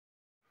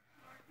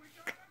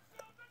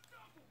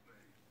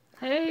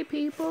Hey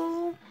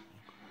people,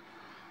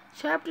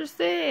 chapter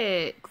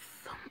 6,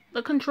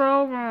 the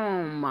control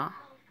room.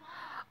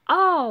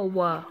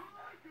 Oh,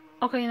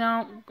 okay,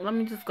 now let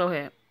me just go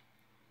ahead.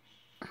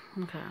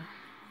 Okay,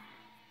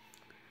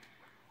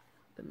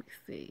 let me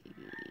see.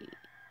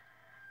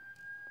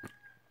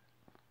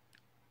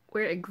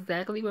 Where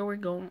exactly are we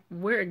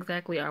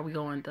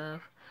going,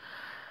 Dove?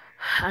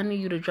 I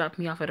need you to drop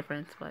me off at a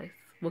friend's place.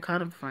 What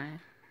kind of friend?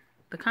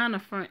 The kind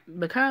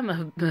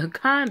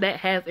that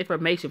has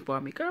information for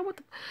me. Girl, what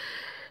the...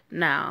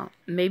 Now,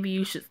 maybe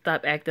you should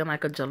stop acting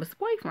like a jealous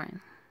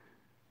boyfriend.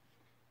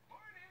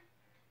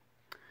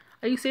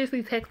 Are you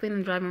seriously texting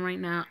and driving right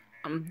now?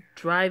 I'm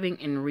driving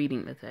and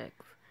reading the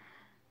text.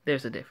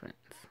 There's a difference.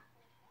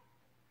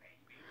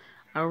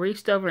 I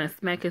reached over and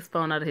smacked his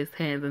phone out of his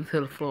hands into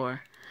the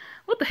floor.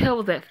 What the hell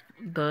was that,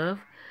 Dove?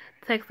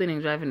 Texting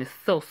and driving is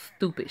so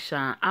stupid,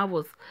 Sean.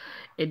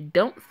 And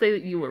don't say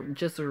that you were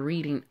just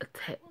reading a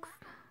text.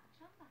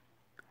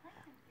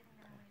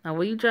 Now,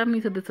 will you drive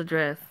me to this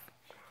address?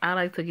 I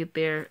like to get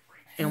there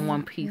in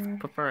one piece,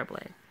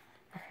 preferably.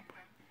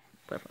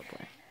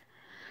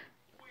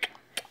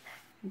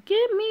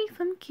 Give me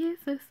some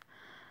kisses.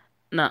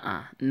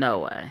 Nuh-uh, no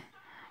way.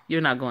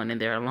 You're not going in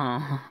there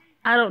alone.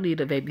 I don't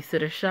need a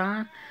babysitter,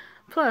 Sean.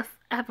 Plus,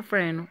 I have a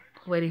friend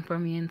waiting for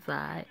me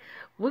inside.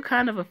 What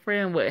kind of a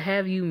friend would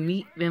have you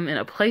meet them in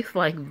a place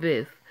like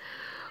this?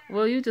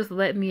 Will you just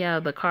let me out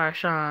of the car,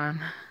 Sean?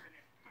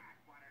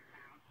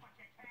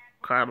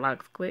 Car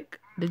locks click.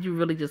 Did you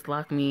really just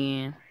lock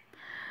me in?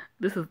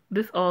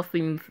 This all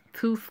seems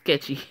too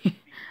sketchy.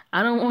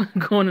 I don't want to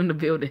go in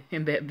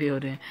that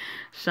building.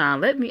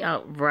 Sean, let me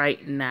out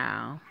right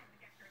now.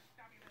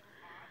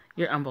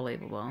 You're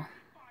unbelievable.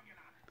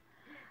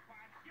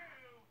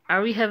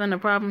 Are we having a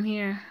problem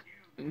here?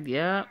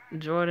 Yep,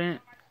 Jordan.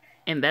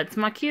 And that's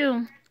my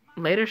cue.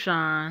 Later,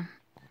 Sean.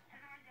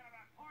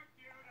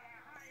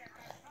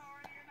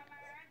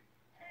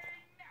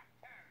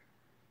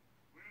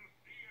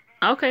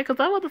 Okay, because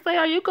I was to say,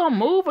 are you going to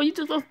move or you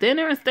just going to stand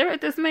there and stare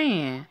at this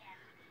man?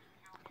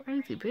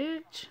 Crazy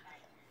bitch.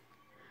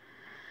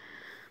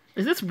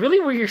 Is this really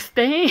where you're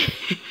staying?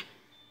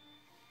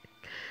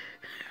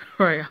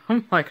 Right,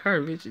 I'm like her,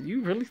 bitch.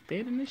 You really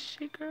staying in this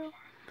shit, girl?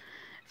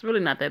 It's really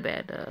not that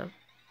bad, Dove.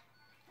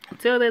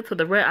 Tell that to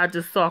the rat I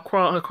just saw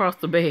crawl across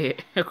the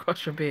bed.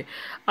 Across your bed.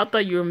 I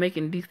thought you were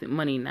making decent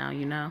money now,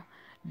 you know?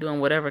 Doing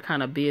whatever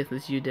kind of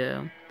business you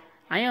do.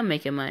 I am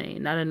making money.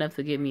 Not enough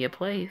to get me a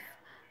place.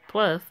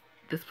 Plus,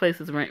 this place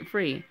is rent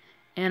free.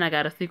 And I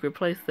got a secret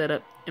place set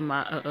up in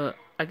my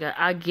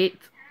I get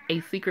a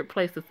secret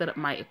place to set up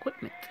my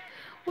equipment.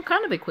 What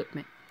kind of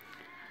equipment?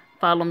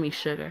 Follow me,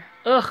 sugar.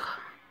 Ugh.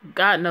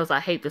 God knows I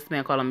hate this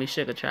man calling me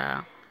sugar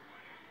child.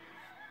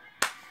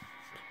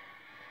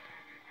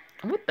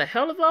 What the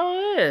hell is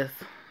all this?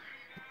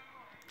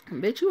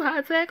 Bitch, you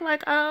high tech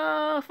like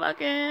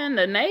fucking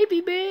the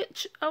Navy,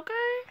 bitch.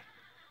 Okay?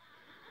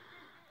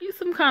 You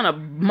some kind of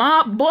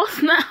mob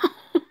boss now?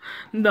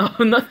 No,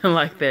 nothing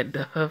like that,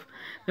 Dove.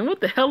 And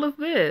what the hell is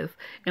this?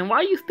 And why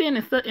are you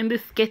standing in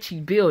this sketchy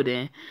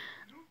building?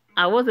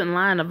 I wasn't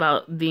lying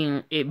about it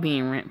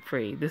being rent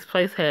free. This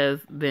place has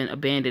been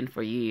abandoned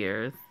for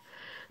years.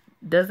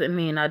 Doesn't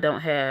mean I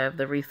don't have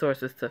the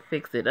resources to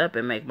fix it up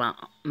and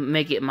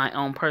make it my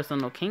own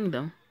personal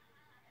kingdom.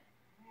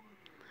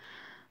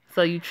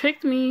 So you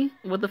tricked me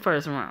with the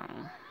first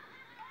round.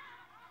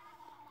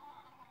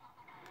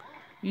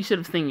 You should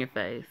have seen your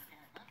face.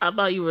 I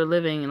thought you were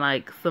living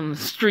like some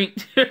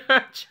street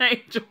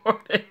change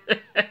order.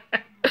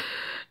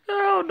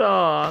 Oh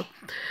no.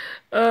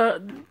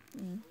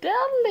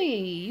 Dudley,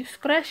 you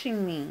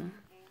scratching me.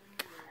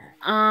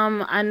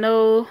 I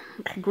know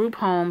group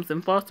homes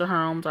and foster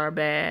homes are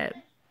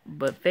bad,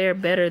 but they're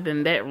better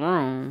than that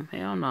room.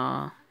 Hell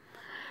no.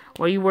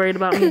 Were you worried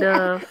about me,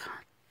 Dove?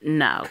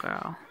 No,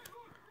 girl.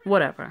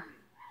 Whatever.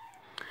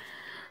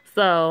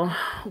 So,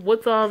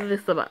 what's all of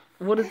this about?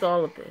 What is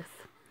all of this?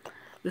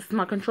 This is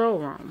my control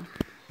room.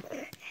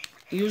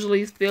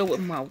 Usually it's filled with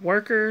my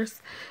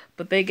workers,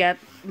 but they got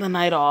the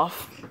night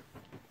off.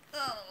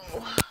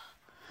 Oh.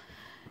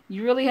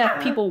 You really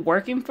have people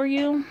working for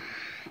you?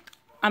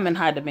 I'm in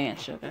high demand,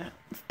 sugar.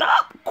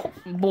 Stop!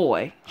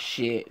 Boy,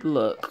 shit,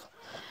 look.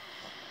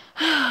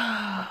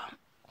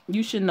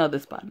 You should know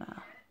this by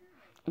now.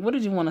 What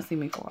did you want to see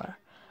me for?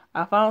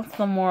 I found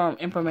some more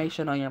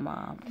information on your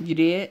mom. You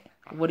did?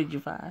 What did you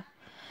find?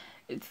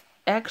 It's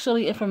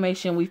actually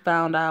information we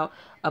found out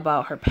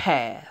about her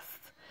past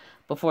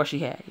before she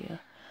had you.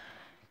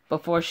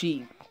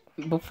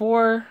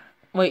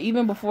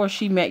 Even before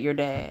she met your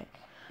dad.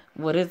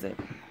 What is it?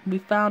 We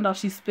found out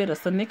she spent a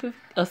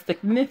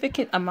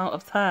significant amount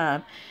of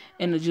time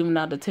in the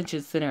juvenile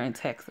detention center in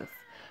Texas.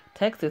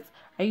 Texas?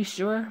 Are you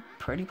sure?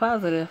 Pretty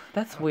positive.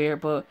 That's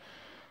weird, but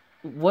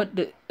what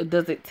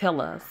does it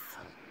tell us?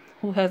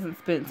 Who hasn't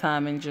spent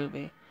time in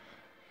juvie?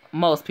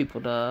 Most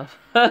people, Dove.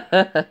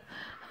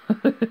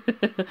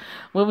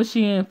 What was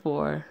she in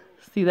for?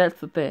 See, that's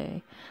the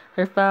thing.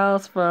 Her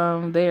files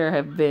from there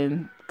have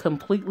been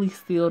completely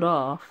sealed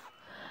off.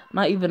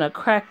 Not even a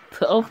crack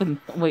to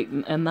open. Wait,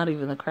 and not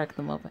even a crack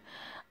them open.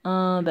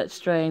 That's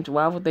strange.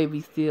 Why would they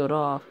be sealed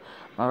off?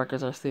 My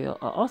records are sealed,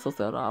 are also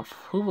sealed off.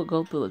 Who would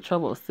go through the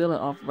trouble of sealing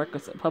off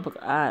records so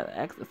public eye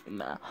access them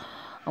now?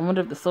 I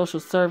wonder if the social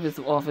service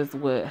office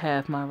would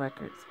have my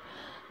records.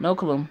 No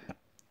clue.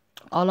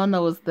 All I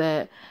know is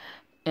that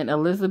and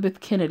Elizabeth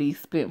Kennedy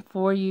spent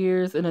 4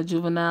 years in a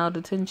juvenile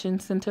detention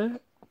center.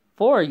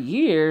 4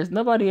 years?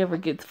 Nobody ever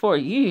gets 4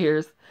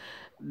 years.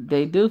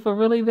 They do for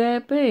really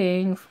bad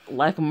things,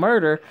 like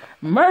murder.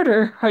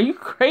 Murder? Are you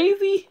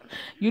crazy?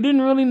 You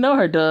didn't really know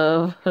her,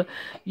 Dove.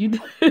 You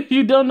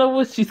you don't know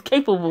what she's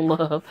capable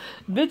of.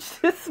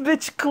 Bitch, this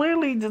bitch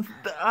clearly just,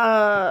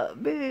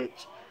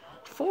 bitch.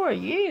 4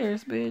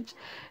 years, bitch.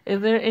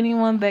 Is there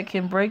anyone that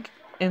can break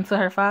into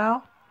her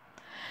file?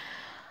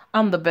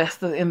 I'm the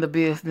best in the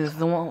business.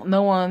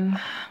 No one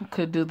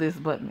could do this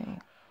but me.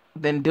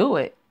 Then do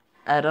it.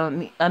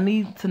 I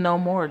need to know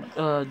more,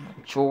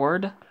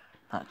 Jord.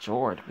 Not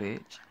Jord,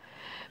 bitch.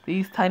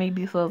 These tiny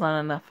details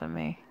aren't enough for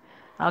me.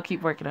 I'll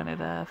keep working on it,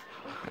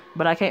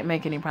 but I can't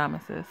make any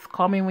promises.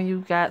 Call me when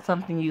you got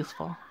something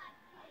useful.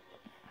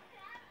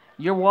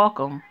 You're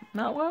welcome.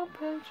 Not well,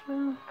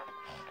 bitch.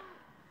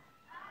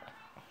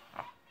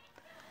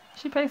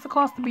 She pays the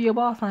cost to be your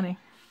boss, honey.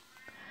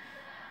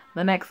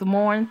 The next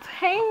morning,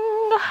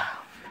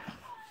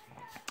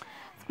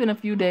 it's been a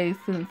few days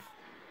since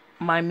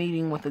my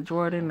meeting with the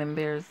Jordan, and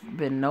there's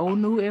been no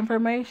new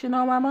information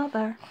on my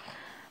mother.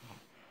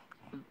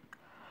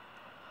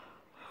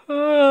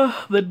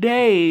 The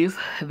days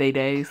have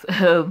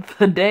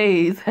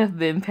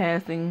been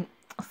passing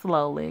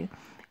slowly,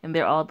 and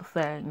they're all the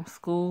same: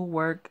 school,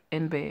 work,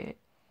 and bed.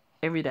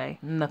 Every day,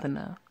 nothing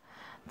else.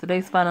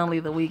 Today's finally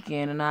the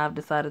weekend, and I've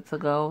decided to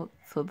go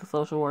to the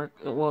social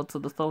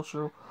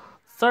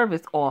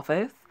service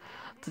office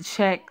to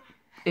check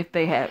if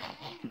they have,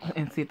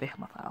 and see if they have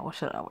my file. What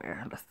should I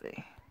wear? Let's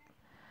see.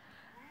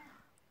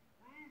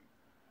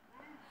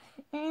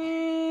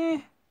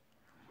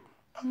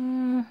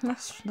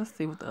 Let's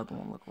see what the other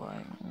one look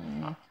like.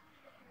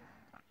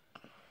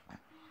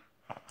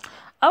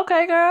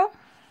 Okay, girl.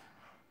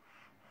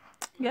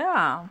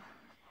 Yeah.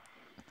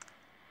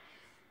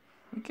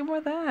 You can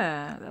wear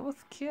that. That was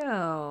cute.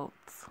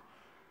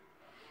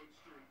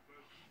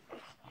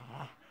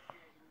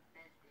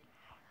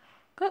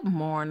 Good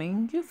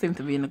morning. You seem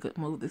to be in a good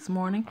mood this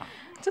morning.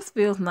 It just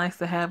feels nice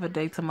to have a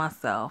day to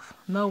myself.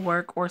 No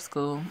work or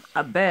school.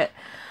 I bet.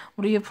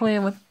 What are you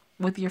playing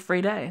with your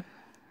free day?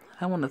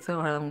 I want to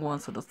tell her I'm going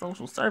to the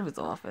social service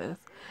office.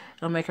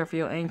 It'll make her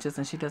feel anxious,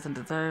 and she doesn't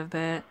deserve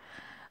that.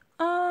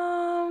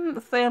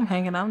 Say I'm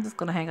hanging out. I'm just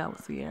going to hang out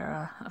with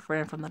Sierra, a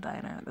friend from the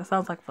diner. That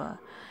sounds like fun.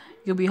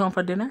 You'll be home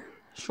for dinner?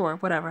 Sure,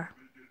 whatever.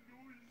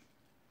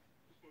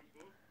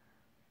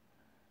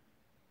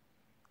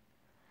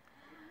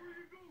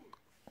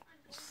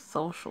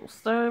 Social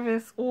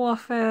service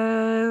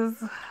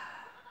office.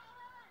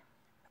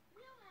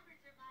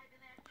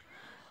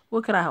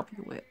 What could I help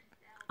you with?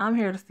 I'm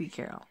here to see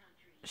Carol.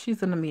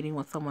 She's in a meeting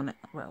with someone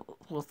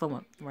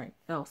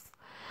else.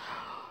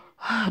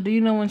 Do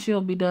you know when she'll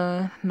be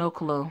done? No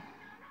clue.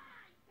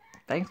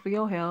 Thanks for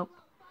your help.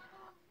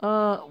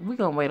 We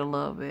gonna wait a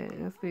little bit.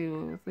 Let's see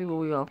what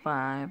we gonna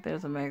find.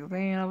 There's a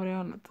magazine over there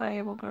on the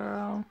table,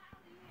 girl.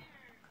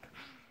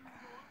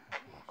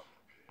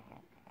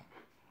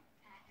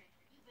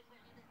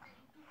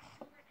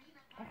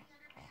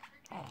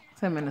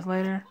 Ten minutes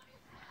later.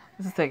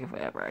 This is taking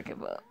forever. I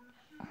give up.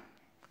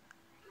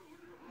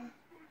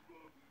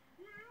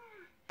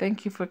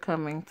 Thank you for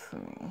coming to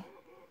me.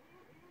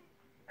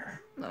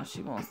 No,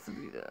 she wants to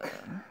be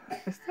done.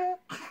 Is that?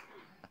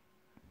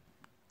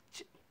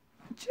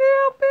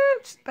 Jill,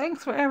 bitch.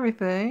 Thanks for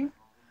everything.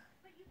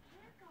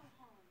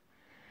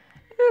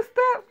 Is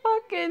that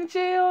fucking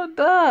Jill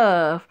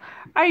Duff?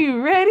 Are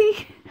you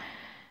ready?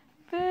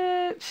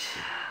 Bitch.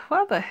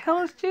 Why the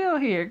hell is Jill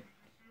here?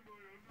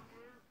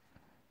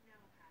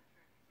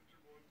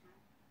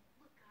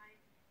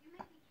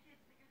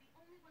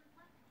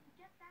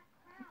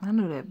 I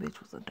knew that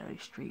bitch was a dirty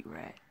street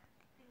rat.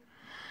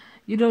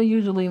 You don't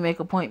usually make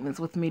appointments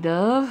with me,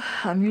 Dove.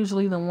 I'm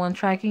usually the one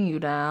tracking you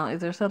down. Is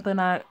there something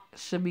I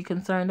should be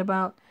concerned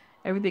about?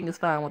 Everything is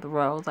fine with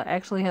Rose. I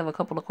actually have a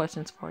couple of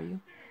questions for you.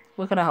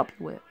 What can I help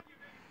you with?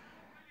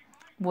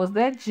 Was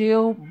that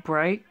Jill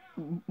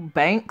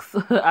Banks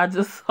I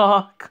just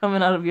saw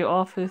coming out of your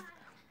office?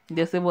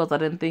 Yes, it was. I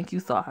didn't think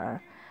you saw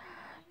her.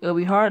 It'll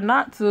be hard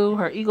not to.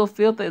 Her ego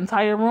filled the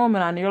entire room,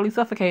 and I nearly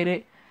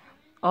suffocated.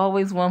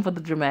 Always one for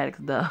the dramatic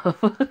stuff.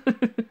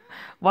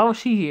 Why was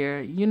she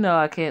here? You know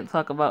I can't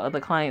talk about other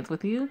clients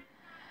with you.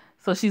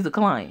 So she's a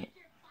client,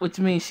 which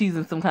means she's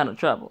in some kind of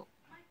trouble.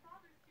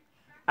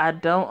 I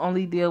don't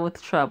only deal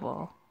with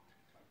trouble.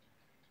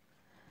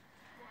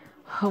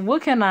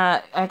 What can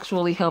I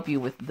actually help you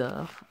with,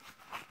 Dove?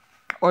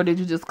 Or did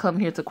you just come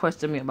here to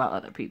question me about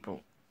other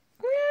people?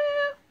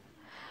 Yeah.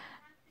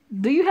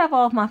 Do you have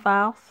all of my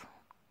files?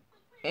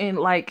 And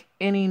like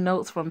any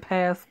notes from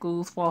past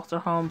schools, foster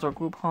homes, or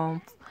group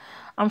homes?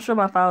 I'm sure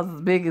my file's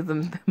as big as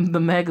the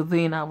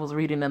magazine I was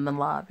reading in the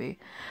lobby.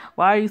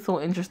 Why are you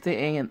so interested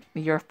in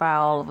your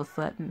file all of a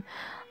sudden?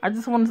 I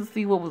just wanted to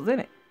see what was in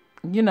it.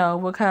 You know,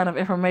 what kind of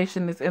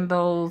information is in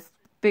those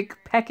thick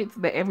packets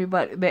that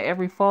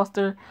every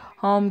foster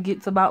home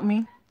gets about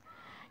me.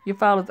 Your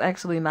file is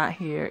actually not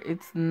here.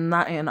 It's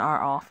not in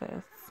our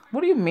office.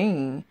 What do you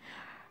mean?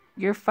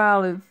 Your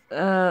file is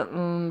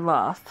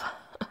lost.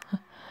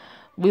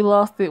 We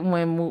lost it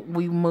when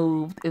we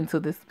moved into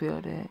this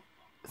building.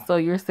 So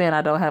you're saying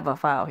I don't have a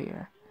file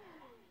here?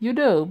 You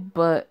do,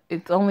 but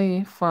it's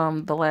only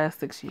from the last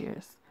 6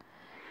 years.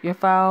 Your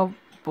file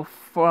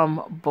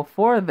from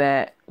before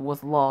that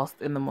was lost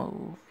in the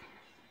move.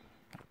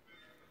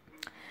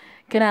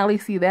 Can I at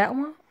least see that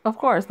one? Of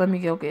course, let me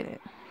go get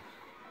it.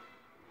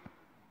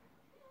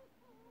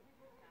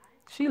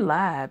 She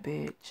lied,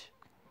 bitch.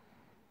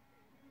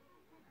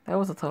 That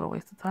was a total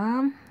waste of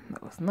time. There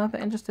was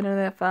nothing interesting in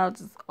that file,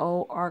 just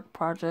old ARC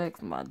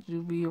projects, my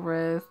juvie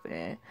arrest,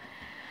 and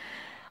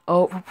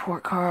old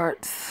report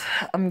cards.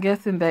 I'm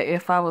guessing that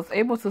if I was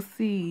able to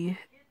see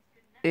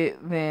it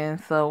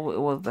then, so it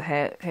was the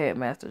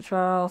headmaster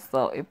Charles.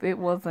 So if that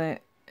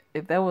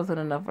wasn't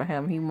enough for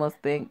him, he must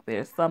think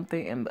there's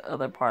something in the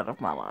other part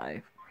of my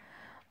life,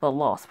 the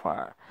lost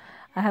part.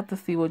 I have to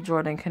see what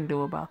Jordan can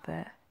do about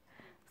that.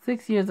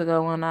 6 years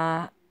ago,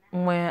 my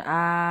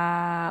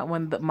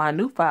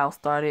new file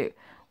started,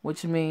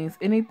 which means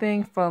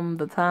anything from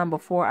the time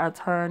before I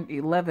turned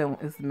 11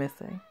 is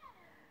missing.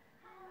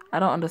 I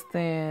don't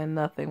understand.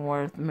 Nothing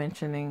worth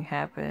mentioning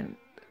happened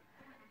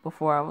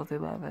before I was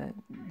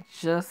 11.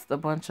 Just a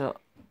bunch of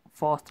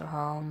foster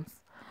homes.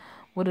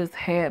 What does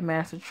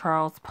Headmaster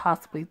Charles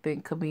possibly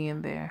think could be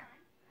in there?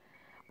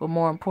 But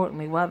more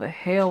importantly, why the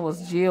hell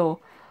was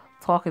Jill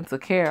talking to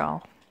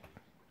Carol?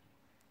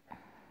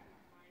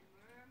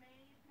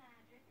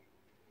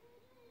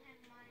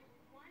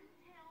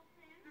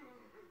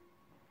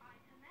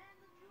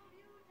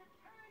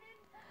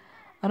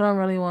 I don't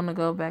really want to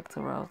go back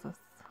to Rose's.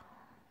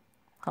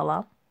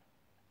 Hello?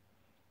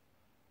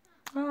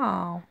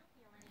 Oh.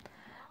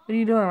 What are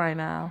you doing right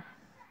now?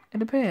 It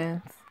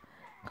depends.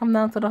 Come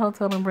down to the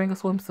hotel and bring a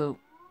swimsuit.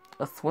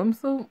 A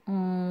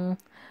swimsuit?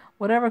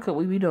 Whatever could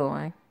we be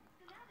doing?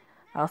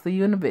 I'll see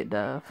you in a bit,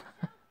 Dove.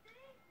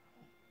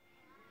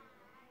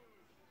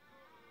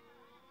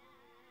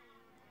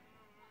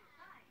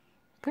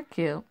 They're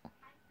cute.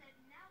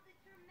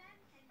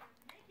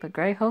 The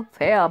Great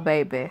Hotel,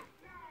 baby.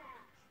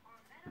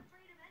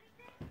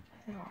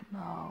 Hell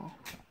no.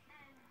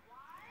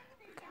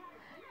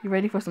 You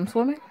ready for some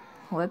swimming?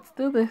 Let's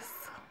do this.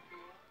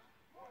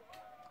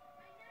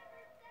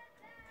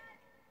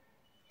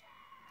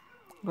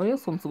 Girl, your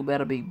swimsuit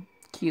better be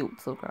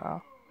cute, so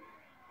girl.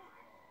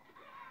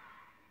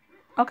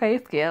 Okay,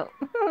 it's cute.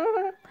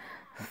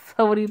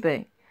 So what do you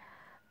think?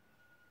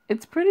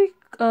 It's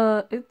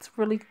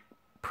really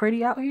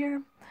pretty out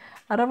here.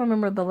 I don't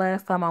remember the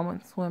last time I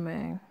went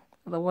swimming.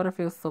 The water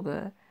feels so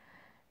good.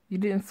 You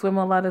didn't swim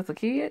a lot as a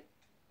kid?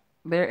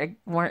 There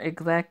weren't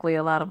exactly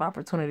a lot of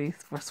opportunities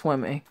for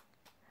swimming.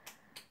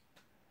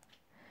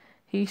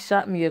 He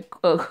shot me a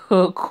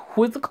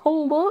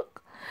quizzical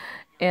look,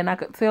 and I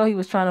could tell he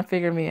was trying to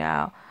figure me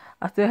out.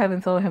 I still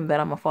haven't told him that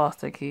I'm a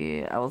foster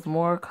kid. I was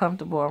more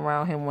comfortable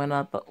around him when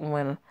I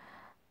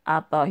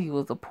thought he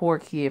was a poor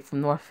kid from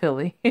North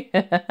Philly.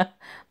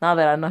 Now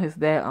that I know his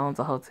dad owns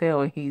a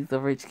hotel and he's a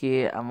rich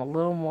kid, I'm a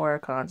little more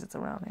conscious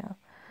around him,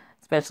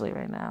 especially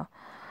right now.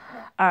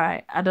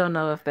 Alright, I don't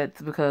know if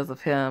that's because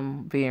of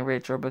him being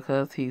rich or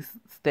because he's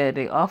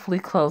standing awfully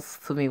close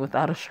to me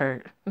without a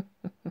shirt.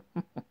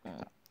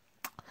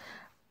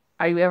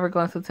 Are you ever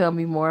going to tell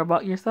me more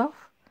about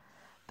yourself?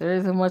 There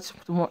isn't much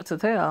more to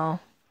tell.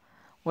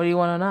 What do you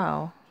want to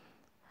know?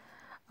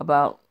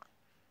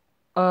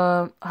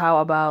 How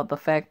about the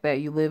fact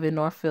that you live in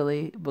North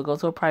Philly but go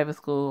to a private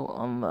school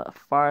on the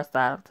far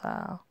side of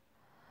town?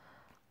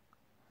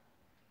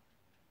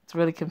 It's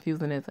really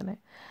confusing, isn't it?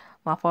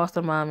 My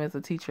foster mom is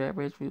a teacher at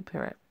Ridgeview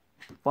Prep.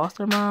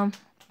 Foster mom?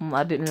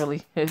 I didn't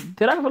really...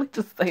 Did I really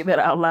just say that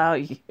out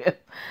loud? Yeah.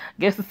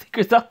 Guess the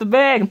secret's off the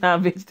bag now,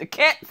 bitch. The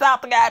cat's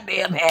out the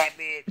goddamn hat,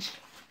 bitch.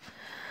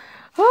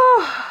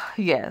 Oh,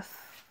 yes.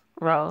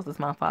 Rose is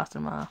my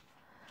foster mom.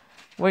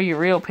 We're your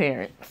real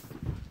parents.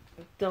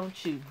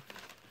 Don't you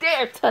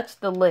dare touch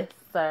the list,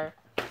 sir.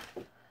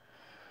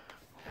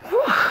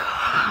 Whew.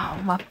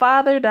 My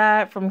father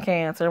died from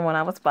cancer when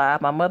I was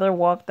 5. My mother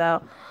walked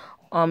out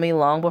on me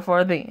long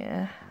before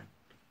then.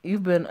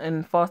 You've been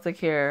in foster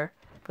care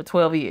for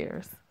 12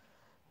 years.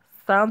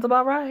 Sounds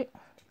about right.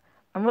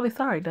 I'm really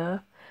sorry, Dove.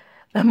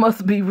 That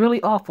must be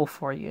really awful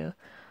for you.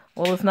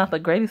 Well, it's not the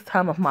greatest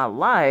time of my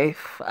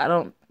life. I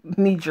don't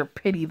need your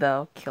pity,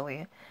 though,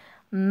 Killian.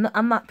 No,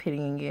 I'm not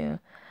pitying you.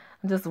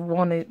 I just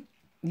wanted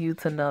you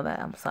to know that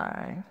I'm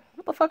sorry.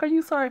 What the fuck are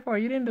you sorry for?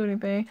 You didn't do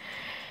anything.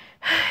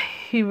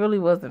 He really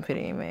wasn't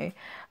pitying me.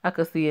 I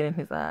could see it in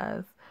his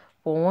eyes.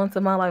 For once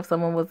in my life,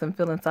 someone wasn't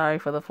feeling sorry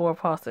for the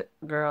foster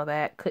girl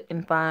that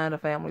couldn't find a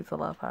family to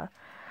love her.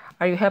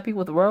 Are you happy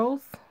with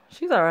Rose?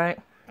 She's alright.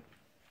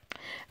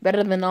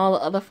 Better than all the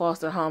other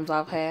foster homes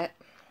I've had.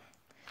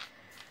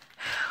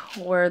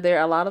 Were there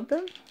a lot of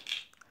them?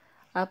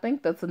 I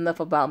think that's enough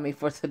about me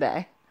for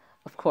today.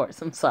 Of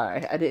course, I'm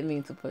sorry. I didn't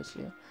mean to push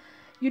you.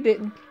 You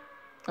didn't.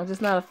 I'm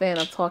just not a fan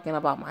of talking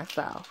about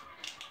myself.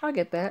 I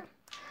get that.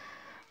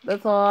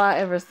 That's all I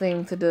ever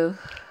seem to do.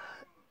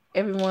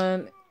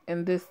 Everyone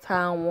in this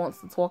town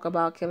wants to talk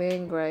about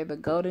Killian Gray, the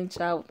golden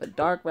child with the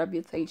dark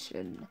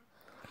reputation.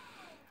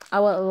 I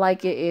would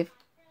like it if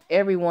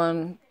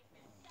everyone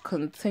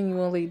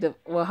continually...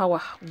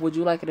 how would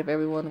you like it if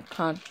everyone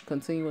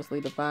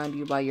continuously defined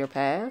you by your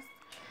past?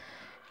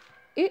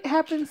 It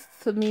happens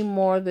to me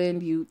more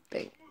than you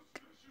think.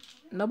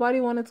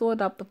 Nobody wanted to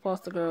adopt a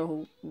foster girl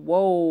who...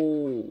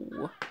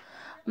 Whoa.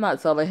 I'm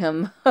not telling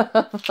him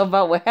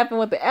about what happened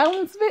with the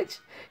Allens, bitch.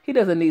 He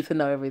doesn't need to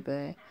know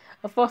everything.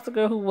 A foster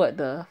girl who what,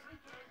 duh?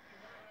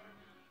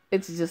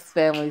 It's just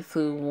families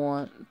who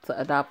want to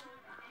adopt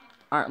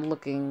aren't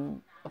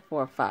looking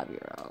for a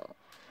 5-year-old.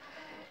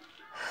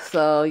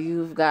 So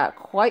you've got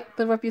quite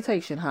the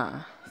reputation,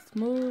 huh?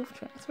 Smooth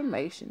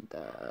transformation,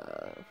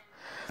 Dove.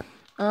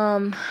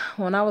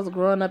 When I was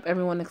growing up,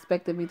 everyone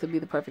expected me to be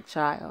the perfect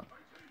child.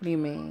 What do you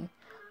mean?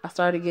 I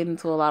started getting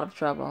into a lot of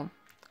trouble.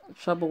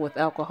 Trouble with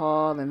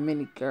alcohol and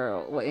many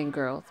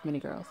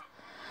girls.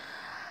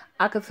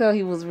 I could tell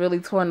he was really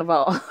torn up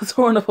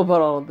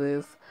about all of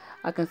this.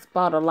 I can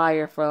spot a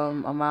liar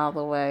from a mile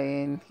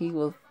away, and he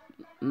was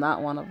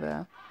not one of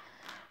them.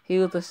 He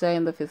was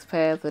ashamed of his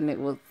past, and it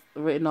was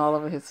written all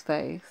over his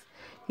face.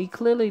 He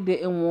clearly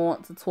didn't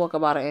want to talk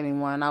about it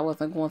anymore, and I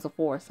wasn't going to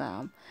force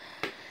him.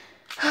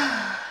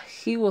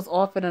 He was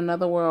off in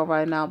another world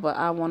right now, but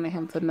I wanted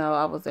him to know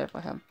I was there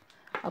for him.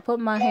 I put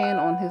my hand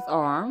on his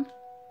arm.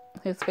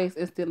 His face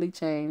instantly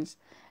changed,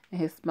 and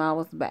his smile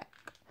was back.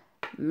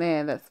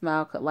 Man, that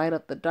smile could light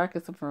up the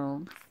darkest of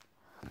rooms.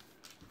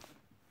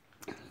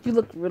 You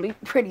look really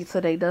pretty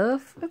today,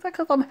 Dove. Is that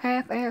because I'm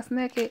half-ass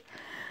naked?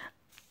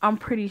 I'm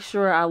pretty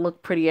sure I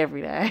look pretty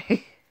every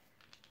day.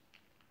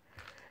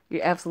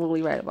 You're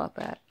absolutely right about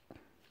that.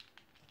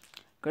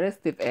 Girl, that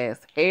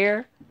stiff-ass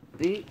hair,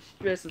 bitch,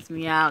 stresses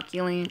me out,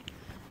 Killian.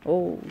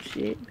 Oh,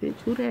 shit, bitch,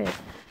 who that?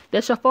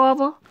 That's your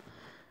father?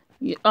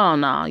 Oh,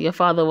 no, your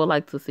father would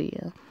like to see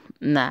you.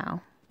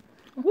 Now.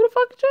 Who the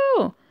fuck is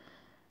you?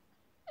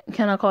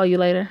 Can I call you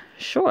later?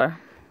 Sure.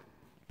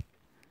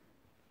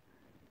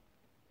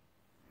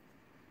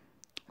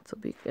 To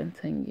be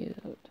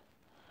continued.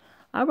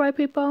 All right,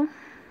 people.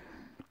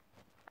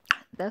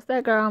 That's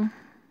that, girl.